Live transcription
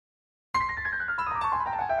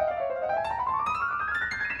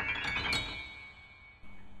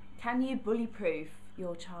Can you bully-proof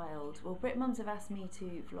your child? Well, BritMums have asked me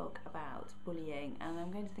to vlog about bullying, and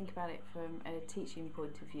I'm going to think about it from a teaching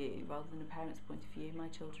point of view rather than a parent's point of view. My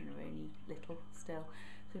children are only little still,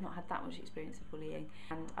 so I've not had that much experience of bullying,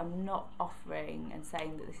 and I'm not offering and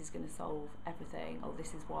saying that this is going to solve everything or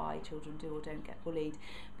this is why children do or don't get bullied,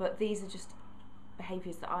 but these are just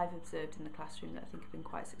behaviours that I've observed in the classroom that I think have been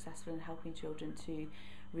quite successful in helping children to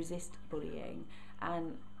resist bullying,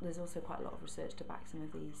 and there's also quite a lot of research to back some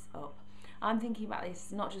of these up. I'm thinking about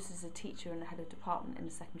this not just as a teacher and a head of department in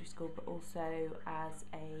a secondary school, but also as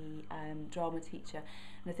a drama teacher,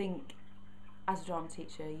 and I think as a drama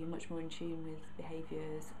teacher you're much more in tune with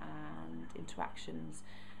behaviours and interactions,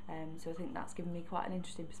 so I think that's given me quite an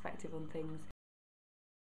interesting perspective on things.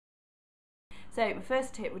 So my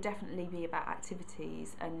first tip would definitely be about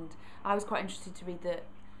activities, and I was quite interested to read that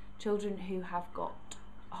children who have got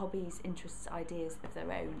hobbies, interests, ideas of their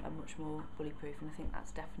own are much more bully-proof, and I think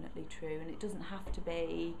that's definitely true, and it doesn't have to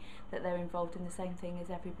be that they're involved in the same thing as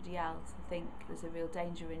everybody else. I think there's a real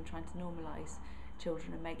danger in trying to normalise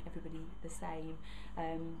children and make everybody the same.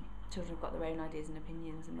 Children have got their own ideas and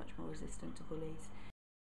opinions and much more resistant to bullies.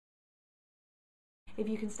 If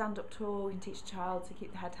you can stand up tall, you can teach a child to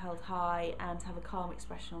keep the head held high and to have a calm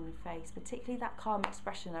expression on their face, particularly that calm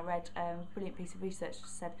expression. I read a brilliant piece of research that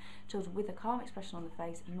said children with a calm expression on their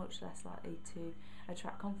face are much less likely to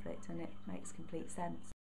attract conflict, and it makes complete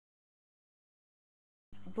sense.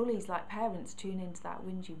 Bullies, like parents, tune into that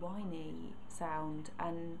whingy, whiny sound,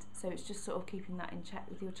 and so it's just sort of keeping that in check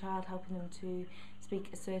with your child, helping them to speak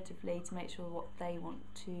assertively to make sure what they want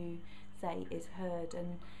to say is heard,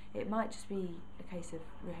 and it might just be a case of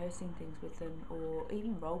rehearsing things with them, or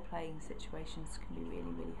even role-playing situations can be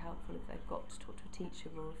really, really helpful if they've got to talk to a teacher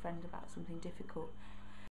or a friend about something difficult.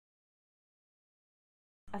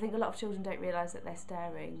 I think a lot of children don't realise that they're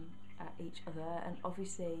staring at each other, and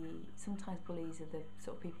obviously sometimes bullies are the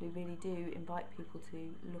sort of people who really do invite people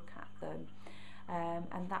to look at them,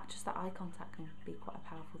 and that eye contact can be quite a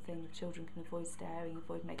powerful thing. If children can avoid staring,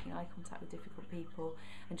 avoid making eye contact with difficult people,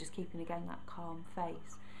 and just keeping again that calm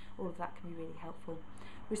face, all of that can be really helpful.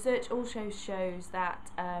 Research also shows that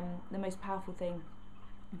the most powerful thing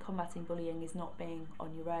in combating bullying is not being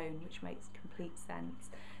on your own, which makes complete sense.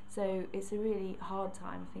 So it's a really hard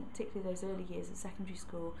time, I think, particularly those early years at secondary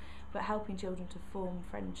school, but helping children to form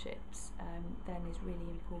friendships then is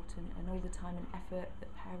really important, and all the time and effort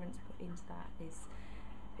that parents put into that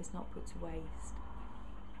is not put to waste.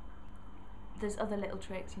 There's other little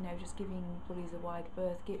tricks, just giving bullies a wide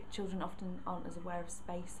berth. Children often aren't as aware of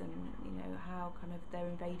space and how kind of they're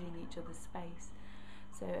invading each other's space.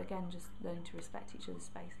 So again, just learning to respect each other's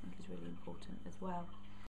space I think is really important as well.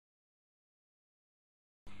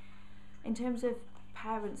 In terms of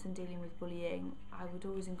parents and dealing with bullying, I would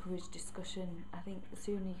always encourage discussion. I think the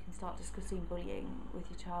sooner you can start discussing bullying with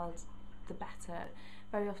your child, the better.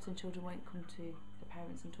 Very often children won't come to the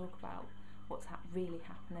parents and talk about what's really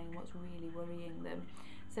happening, what's really worrying them.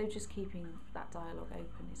 So just keeping that dialogue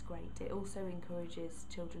open is great. It also encourages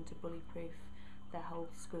children to bully-proof their whole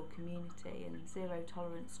school community, and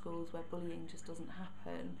zero-tolerance schools where bullying just doesn't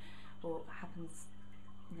happen, or happens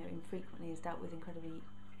infrequently, is dealt with incredibly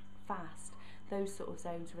fast. Those sort of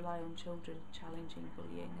zones rely on children challenging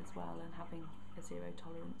bullying as well and having a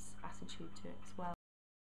zero-tolerance attitude to it as well.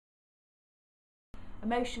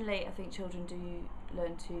 Emotionally, I think children do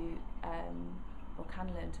learn to, or can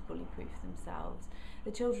learn to bully-proof themselves.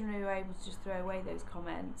 The children who are able to just throw away those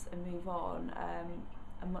comments and move on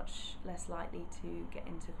are much less likely to get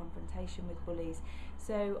into confrontation with bullies.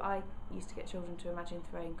 So I used to get children to imagine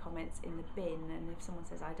throwing comments in the bin, and if someone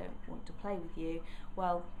says, "I don't want to play with you,"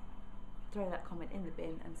 well, throw that comment in the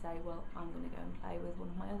bin and say, "Well, I'm going to go and play with one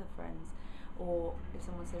of my other friends." Or if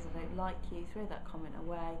someone says, "I don't like you," throw that comment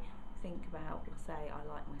away. Think about, or say, "I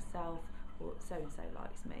like myself," or "so-and-so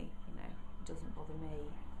likes me, it doesn't bother me."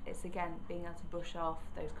 It's again being able to brush off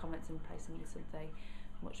those comments and replace them with something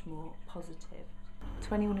much more positive.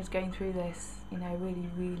 To anyone who's going through this, really,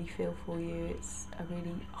 really feel for you. It's a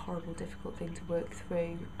really horrible, difficult thing to work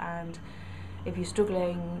through, and if you're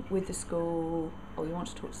struggling with the school or you want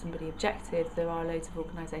to talk to somebody objective, there are loads of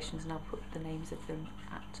organisations, and I'll put the names of them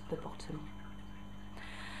at the bottom.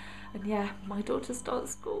 And yeah, my daughter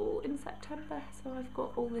starts school in September, so I've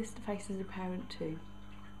got all this to face as a parent too.